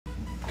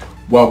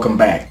Welcome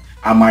back.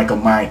 I'm Michael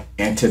Mike,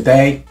 and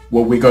today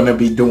what we're going to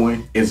be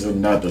doing is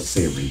another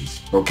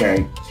series,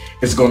 okay?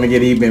 It's going to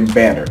get even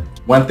better.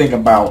 One thing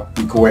about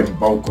recording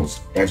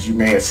vocals, as you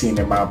may have seen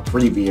in my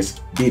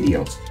previous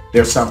videos,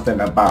 there's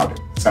something about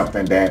it,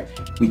 something that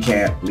we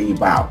can't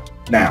leave out.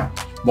 Now,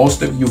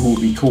 most of you who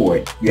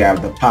record, you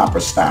have the popper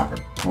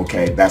stopper,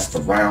 okay? That's the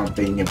round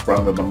thing in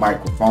front of the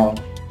microphone.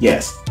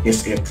 Yes,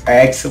 it's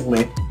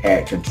excellent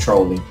at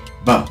controlling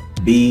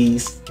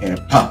B's and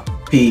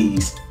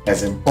P's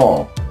as in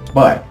Paul.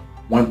 But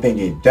one thing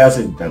it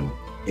doesn't do,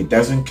 it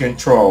doesn't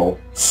control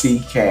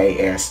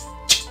CKS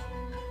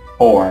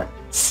or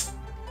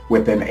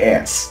with an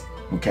S,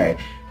 okay?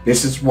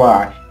 This is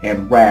why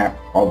in rap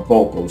or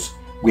vocals,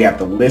 we have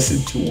to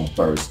listen to them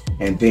first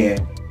and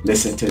then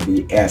listen to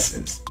the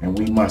S's. And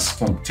we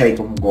must take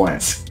them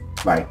going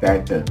like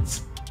that to,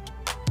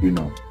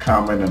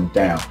 calming them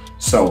down.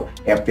 So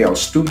FL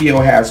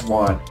Studio has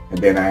one, and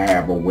then I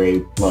have a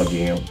Wave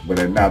plugin with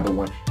another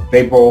one.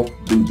 They both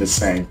do the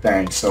same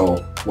thing. So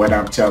what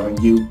I'm telling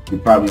you, you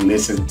probably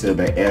listen to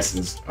the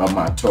essence of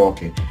my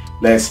talking.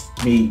 Let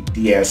me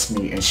de-ess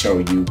me and show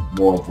you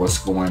more of what's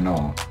going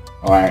on.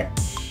 All right,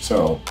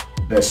 so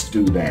let's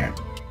do that.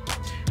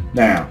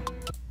 Now,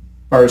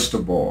 first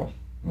of all,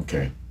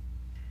 okay,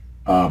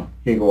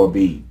 here go a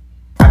beat.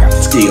 I got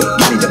the skill,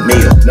 you need a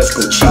meal. Let's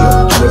go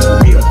chill, do it for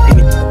real.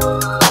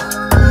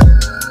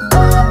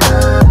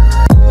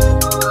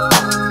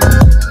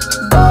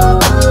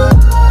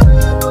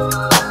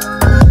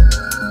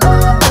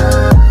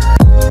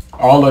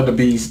 All of the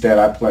beats that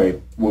I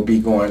play will be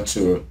going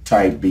to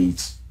type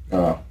beats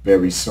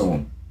very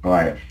soon. All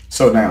right.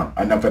 So now,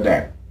 enough of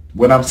that.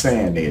 What I'm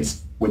saying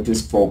is, with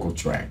this vocal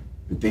track,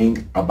 the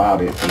thing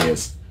about it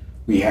is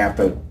we have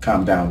to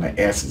come down to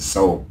S's.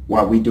 So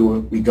what we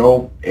do, we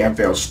go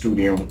FL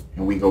Studio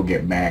and we go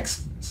get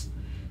Maximus.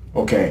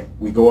 Okay.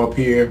 We go up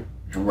here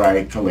and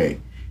right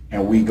click,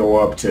 and we go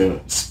up to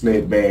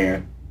split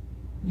band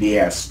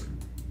de-esser.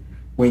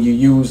 When you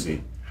use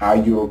it, how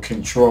you'll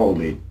control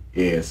it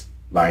is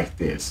like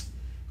this,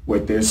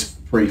 with this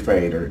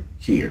pre-fader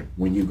here.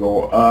 When you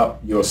go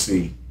up, you'll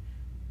see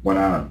when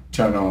I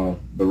turn on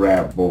the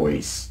rap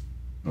voice.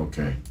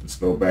 Okay, let's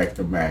go back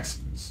to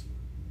Maximus.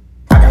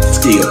 I got the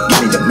skill,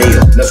 you need a meal.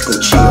 Let's go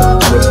chill,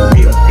 do it for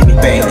real.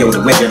 Anything, yo,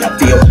 the way that I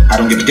feel, I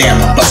don't give a damn,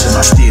 I'm busting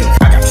my steel.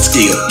 I got the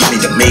skill, you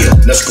need a meal.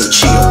 Let's go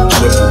chill,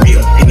 do it for real.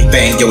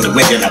 Anything, yo, the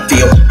way that I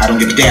feel, I don't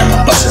give a damn,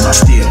 I'm busting my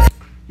steel.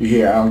 You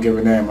hear, I don't give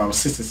a damn, I'm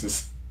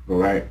sisters. All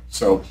right,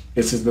 so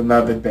this is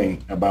another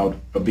thing about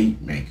a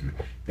beat maker.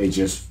 They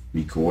just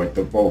record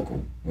the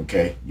vocal,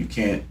 okay? You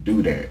can't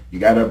do that. You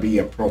gotta be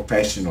a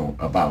professional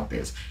about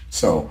this.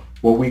 So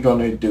what we're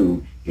gonna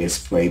do is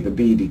play the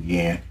beat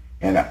again,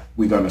 and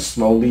we're gonna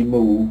slowly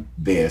move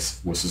this,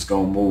 which is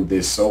gonna move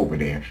this over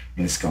there,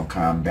 and it's gonna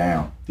calm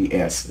down the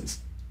S's.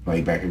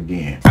 Play back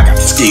again. I got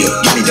the skill,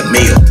 you need a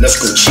meal. Let's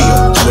go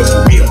chill, do it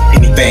for real.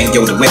 Anything,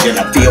 yo, the way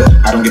that I feel,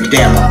 I don't give a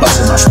damn, I'm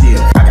busting my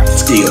steel. I got the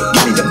skill,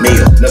 you need a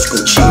meal. Let's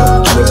go chill,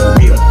 do it for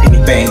real.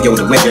 Anything, yo,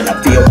 the way that I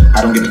feel,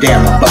 I don't give a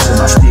damn, I'm busting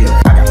my steel.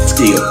 I got the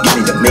skill,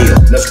 you need a meal.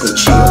 Let's go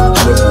chill,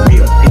 do it for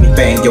real.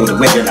 Anything, yo, the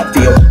way that I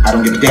feel, I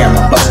don't give a damn,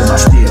 I'm busting my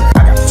steel.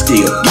 I got the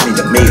skill, you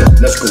need a meal.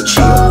 Let's go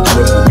chill,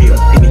 do it for real.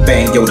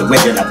 Anything, yo, the way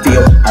that I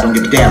feel, I don't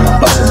give a damn, I'm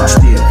busting my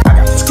steel. I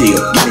got the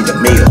skill, you need a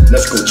meal.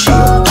 Let's go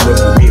chill, do it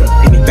for real.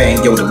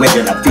 Anything, yo, the way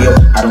that I feel,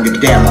 I don't give a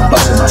damn, I'm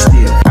busting my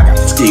steel. I got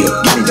the skill,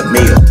 you need a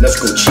meal. Let's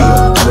go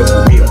chill, do it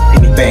for real.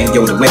 Anything,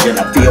 yo, the way that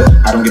I feel,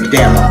 I don't give a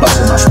damn, I'm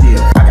busting my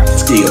steel. I got the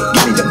skill,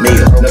 you need a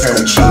meal. Let's go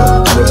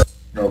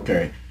chill.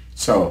 Okay,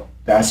 so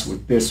that's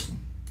with this one.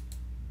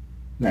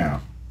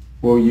 Now,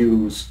 we'll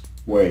use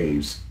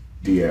Waves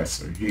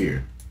de-esser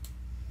here.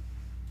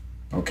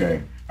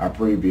 Okay, I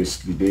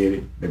previously did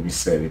it. Let me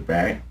set it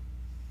back.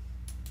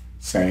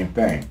 Same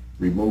thing,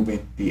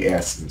 removing the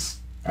S's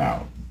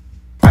out.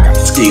 I got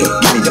the skill,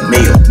 you need a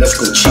meal. Let's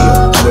go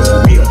chill, do it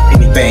for real.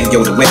 Anything,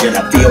 yo, the way that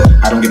I feel,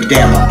 I don't give a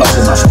damn, I'm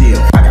busting my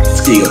steel. I got the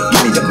skill, you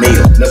need a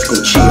meal. Let's go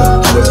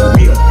chill, do it for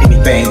real.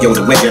 Anything, yo,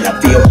 the way that I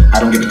feel, I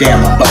don't give a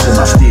damn, I'm busting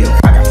my steel.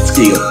 I got the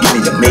skill, you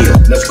need a meal.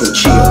 Let's go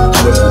chill,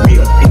 do it for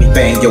real.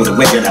 Anything, yo, the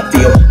way that I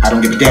feel, I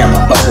don't give a damn,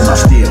 I'm busting my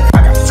steel.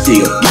 I got the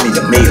skill, you need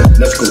a meal.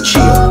 Let's go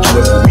chill, do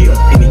it for real.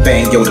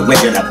 Anything, yo, the way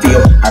that I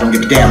feel, I don't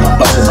give a damn,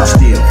 I'm busting my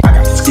steel. I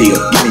got the skill,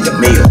 you need a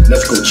meal.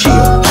 Let's go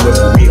chill, do it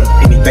for real.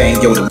 Anything,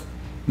 yo, the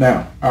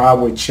Now, I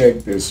would check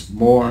this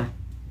more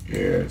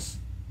is,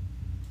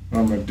 what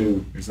I'm going to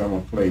do is I'm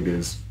going to play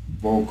this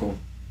vocal,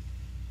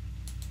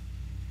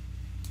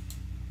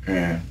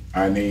 and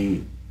I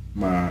need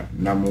my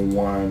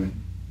 #1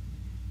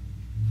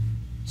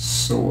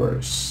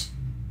 source,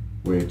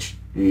 which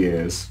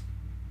is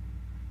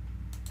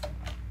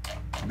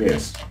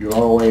this. You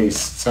always,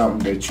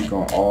 something that you're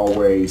going to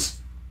always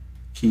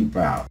keep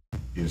out.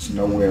 There's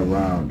nowhere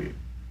around it.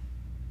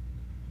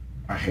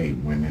 I hate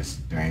when this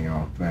dang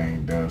old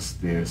thing does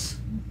this.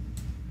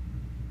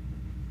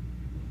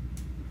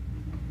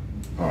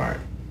 Alright,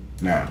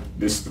 now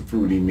this is the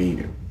fruity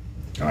meter.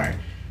 Alright,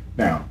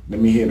 Now, let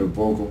me hear the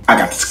vocal. I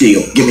got the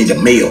skill, give me the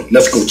meal,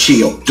 let's go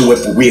chill, do it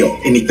for real.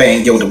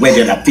 Anything, yo, the way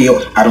that I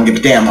feel, I don't give a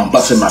damn, I'm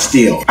busting my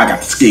steel. I got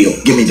the skill,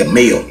 give me the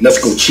meal,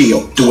 let's go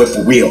chill, do it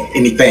for real.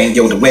 Anything,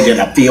 yo, the way that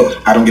I feel,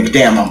 I don't give a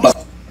damn, I'm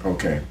busting.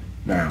 Okay,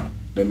 now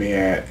let me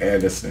add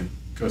Edison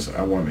because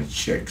I want to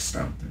check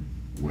something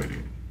with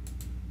it.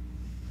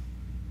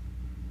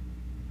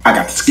 I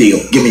got the skill,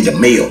 give me the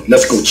meal,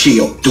 let's go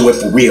chill, do it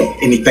for real.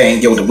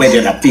 Anything, yo, the way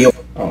that I feel.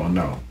 Oh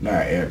no,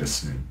 not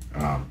Edison.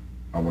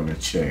 I want to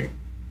check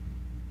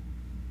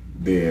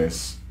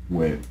this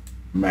with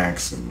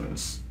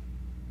Maximus.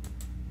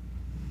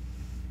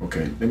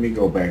 Okay, let me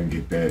go back and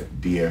get that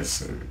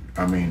DS.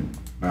 I mean,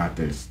 not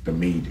this, the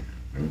meter.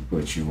 Let me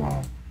put you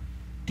on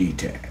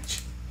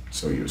detach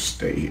so you'll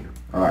stay here.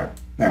 All right,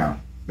 now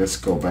let's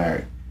go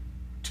back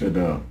to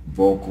the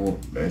vocal.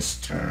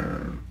 Let's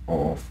turn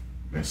off.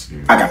 Let's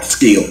see. I got the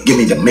skill, give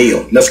me the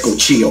meal, let's go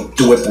chill,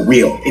 do it for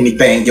real.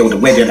 Anything, yo, the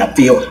way that I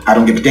feel, I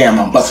don't give a damn,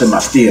 I'm busting my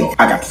steel.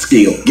 I got the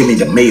skill, give me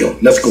the meal,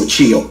 let's go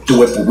chill,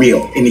 do it for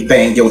real.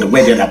 Anything, yo, the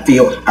way that I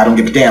feel, I don't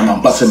give a damn,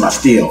 I'm busting my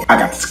steel. I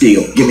got the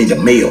skill, give me the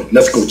meal,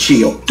 let's go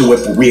chill, do it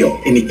for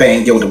real.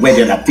 Anything, yo, the way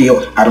that I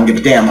feel, I don't give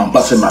a damn, I'm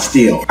busting my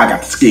steel. I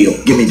got the skill,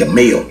 give me the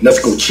meal, let's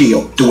go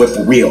chill, do it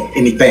for real.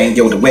 Anything,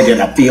 yo, the way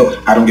that I feel,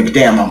 I don't give a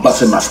damn, I'm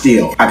busting my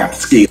steel. I got the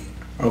skill.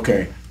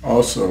 Okay,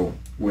 also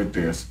with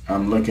this,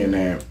 I'm looking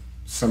at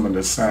some of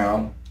the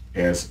sound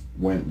as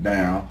went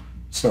down.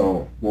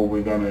 So what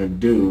we're gonna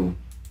do,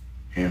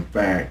 in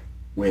fact,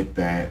 with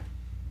that,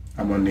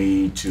 I'm gonna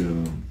need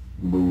to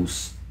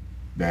boost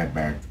that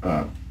back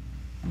up.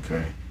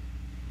 Okay.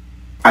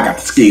 I got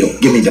the skill,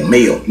 give me the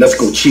meal, let's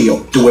go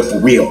chill, do it for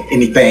real.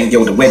 Anything,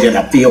 yo, the way that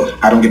I feel,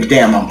 I don't give a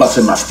damn, I'm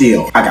busting my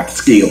steel. I got the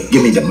skill,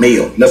 give me the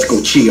meal, let's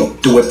go chill,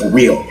 do it for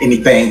real.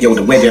 Anything, yo,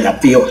 the way that I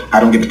feel, I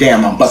don't give a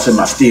damn, I'm busting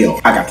my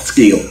steel. I got the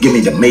skill, give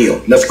me the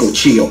meal, let's go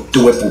chill,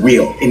 do it for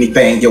real.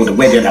 Anything, yo, the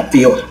way that I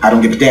feel, I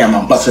don't give a damn,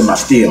 I'm busting my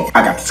steel.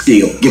 I got the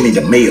skill, give me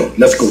the meal,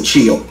 let's go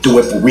chill, do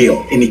it for real.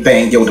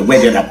 Anything, yo, the way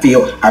that I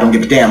feel, I don't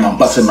give a damn, I'm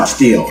busting my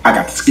steel. I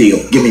got the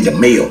skill, give me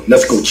the meal,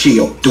 let's go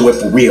chill, do it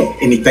for real.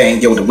 Anything,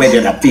 yo, the way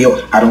that I feel,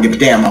 I don't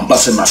give a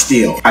damn, I'm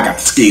busting my steel. I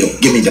got the skill,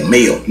 give me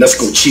the meal, let's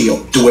go chill,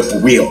 do it for real. Anything, yo,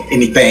 the way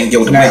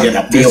that I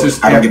feel, I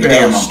don't give a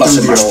damn, I'm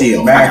busting my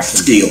steel.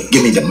 I got the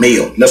skill,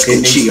 give me the meal,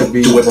 let's go chill,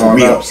 do it for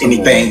real.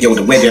 Anything, yo, the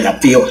way that I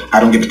feel, I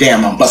don't give a damn,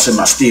 I'm busting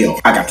my steel.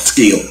 I got the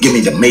skill, give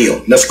me the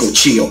meal, let's go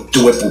chill,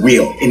 do it for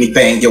real.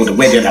 Anything, yo, the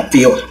way that I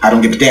feel, I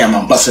don't give a damn,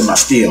 I'm busting my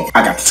steel.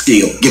 I got the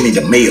skill, give me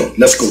the meal,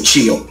 let's go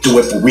chill, do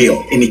it for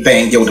real.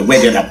 Anything, yo, the way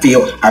that I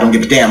feel, I don't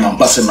give a damn, I'm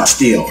busting my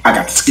steel. I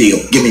got the skill,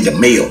 give me the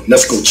meal,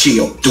 let's go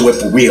chill, do it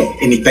for real.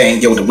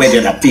 Anything, yo, the way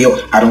that I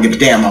feel, I don't give a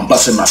damn, I'm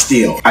busting my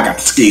steel. I got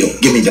the skill,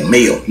 give me the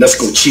meal, let's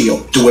go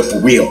chill, do it for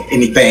real.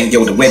 Anything,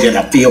 yo, the way that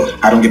I feel,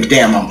 I don't give a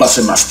damn, I'm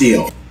busting my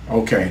steel.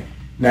 Okay,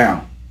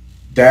 now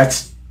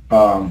that's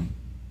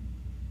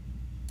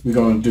we're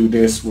gonna do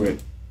this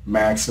with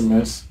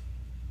Maximus.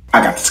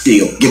 I got the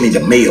skill, give me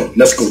the meal,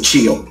 let's go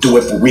chill, do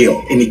it for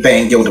real.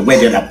 Anything, yo, the way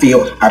that I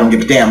feel, I don't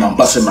give a damn, I'm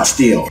busting my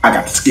steel. I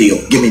got the skill,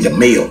 give me the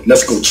meal,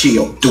 let's go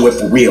chill, do it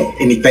for real.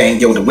 Anything,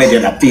 yo, the way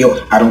that I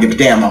feel, I don't give a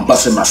damn, I'm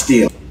busting my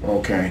steel.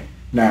 Okay,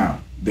 now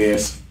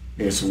this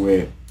is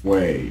with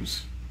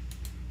waves.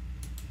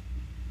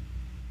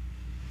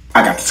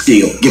 I got the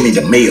skill, give me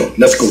the meal,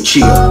 let's go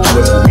chill, do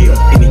it for real.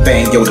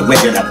 Anything, yo, the way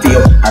that I feel,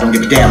 I don't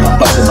give a damn, I'm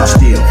busting my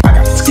steel. I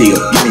got the skill,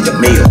 give me the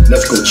meal,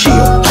 let's go chill,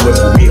 do it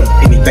for real.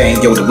 Anything,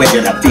 yo, the way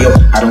that I feel,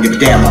 I don't give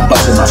a damn, I'm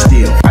busting my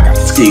steel. I got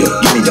the skill,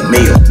 give me the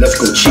meal, let's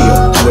go chill,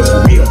 do it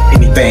for real.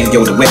 Anything,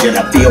 yo, the way that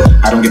I feel,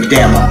 I don't give a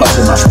damn, I'm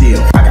busting my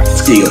steel. I got the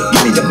skill,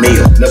 give me the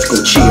meal, let's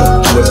go chill,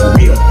 do it for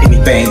real.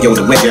 Anything, yo,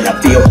 the way that I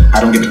feel, I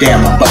don't give a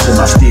damn, I'm busting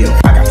my steel.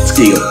 I got the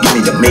skill, give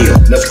me the meal,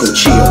 let's go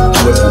chill,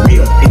 do it for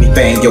real.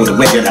 Anything, yo, the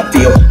way that I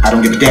feel, I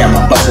don't give a damn,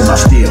 I'm busting my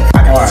steel.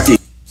 I got the skill.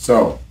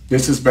 So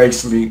this is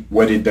basically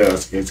what it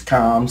does. It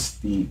calms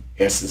the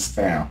S's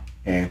down,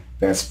 and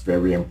that's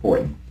very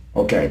important.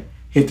 Okay,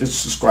 hit the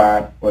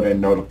subscribe or the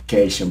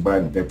notification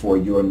button. Therefore,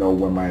 you'll know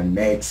when my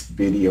next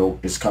video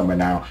is coming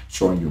out,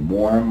 showing you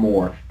more and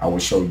more. I will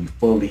show you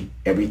fully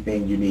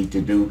everything you need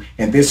to do.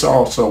 And this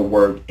also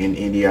works in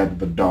any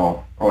other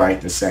DAW, all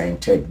right, the same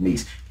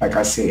techniques. Like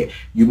I said,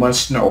 you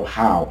must know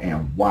how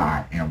and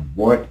why and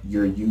what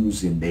you're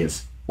using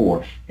this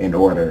for in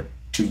order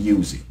to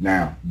use it.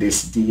 Now,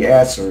 this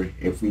de-esser,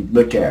 if we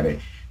look at it,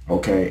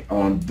 okay,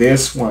 on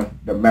this one,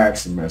 the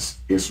Maximus,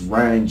 its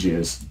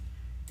ranges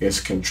is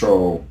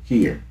control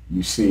here.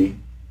 You see,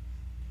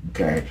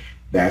 okay,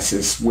 that's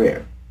its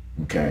width,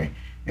 okay,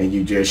 and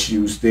you just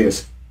use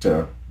this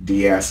to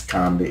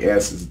calm the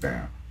S's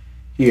down.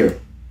 Here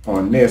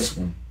on this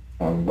one,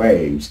 on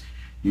waves,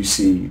 you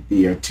see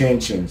the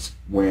attentions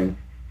when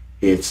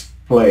it's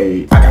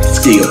played. I got the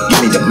skill,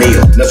 give me the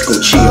meal, let's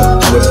go chill,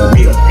 do it for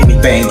real.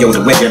 Anything, yo,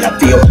 the way that I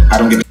feel, I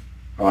don't give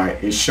a.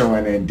 Alright, it's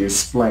showing and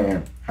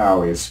displaying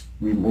how it's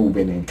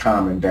removing and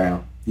calming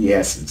down the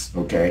S's,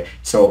 okay?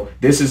 So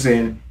this is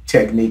in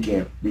technique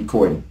and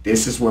recording.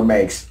 This is what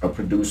makes a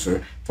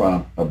producer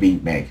from a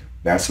beat maker.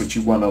 That's what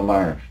you want to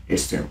learn,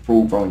 is to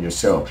improve on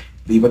yourself.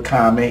 leave a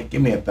comment,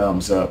 give me a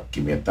thumbs up,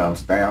 give me a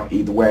thumbs down.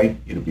 Either way,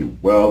 it'll be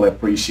well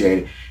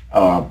appreciated.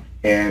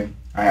 And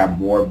I have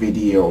more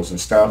videos and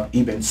stuff,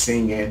 even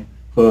singing,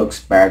 hooks,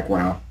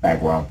 background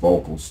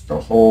vocals, the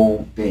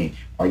whole thing.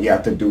 All you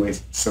have to do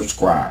is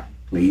subscribe.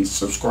 Please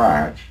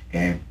subscribe,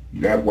 and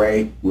that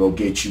way we'll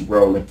get you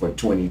rolling for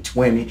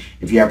 2020.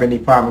 If you have any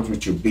problems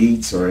with your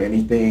beats or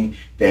anything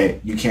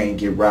that you can't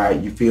get right,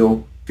 you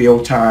feel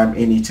time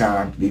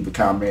anytime, leave a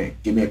comment,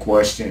 give me a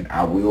question.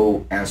 I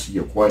will answer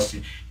your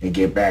question and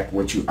get back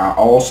with you. I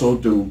also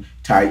do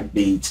type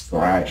beats, all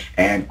right,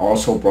 and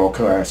also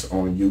broadcast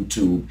on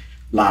YouTube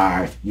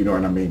live, you know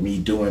what I mean, me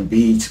doing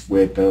beats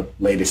with the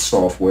latest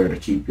software to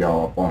keep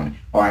y'all up on it.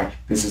 All right,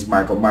 this is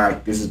Michael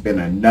Mike. This has been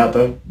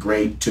another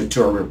great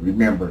tutorial.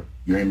 Remember,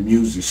 you're in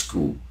music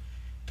school.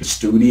 The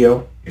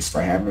studio is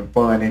for having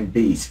fun and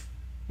beats,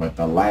 but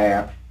the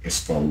lab is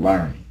for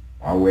learning.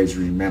 Always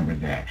remember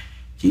that.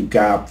 Keep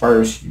God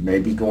first. You may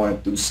be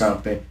going through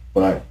something,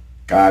 but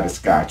God has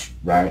got you,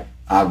 right?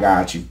 I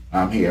got you.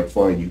 I'm here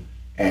for you.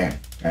 And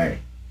hey,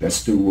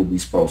 let's do what we're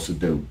supposed to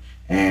do.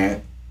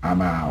 And I'm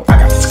out. I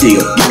got the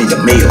skill, give me the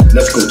meal,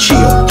 let's go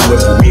chill, do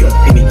it for real.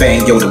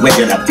 Anything, yo, the way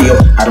that I feel,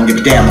 I don't give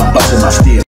a damn, I'm busting my steel.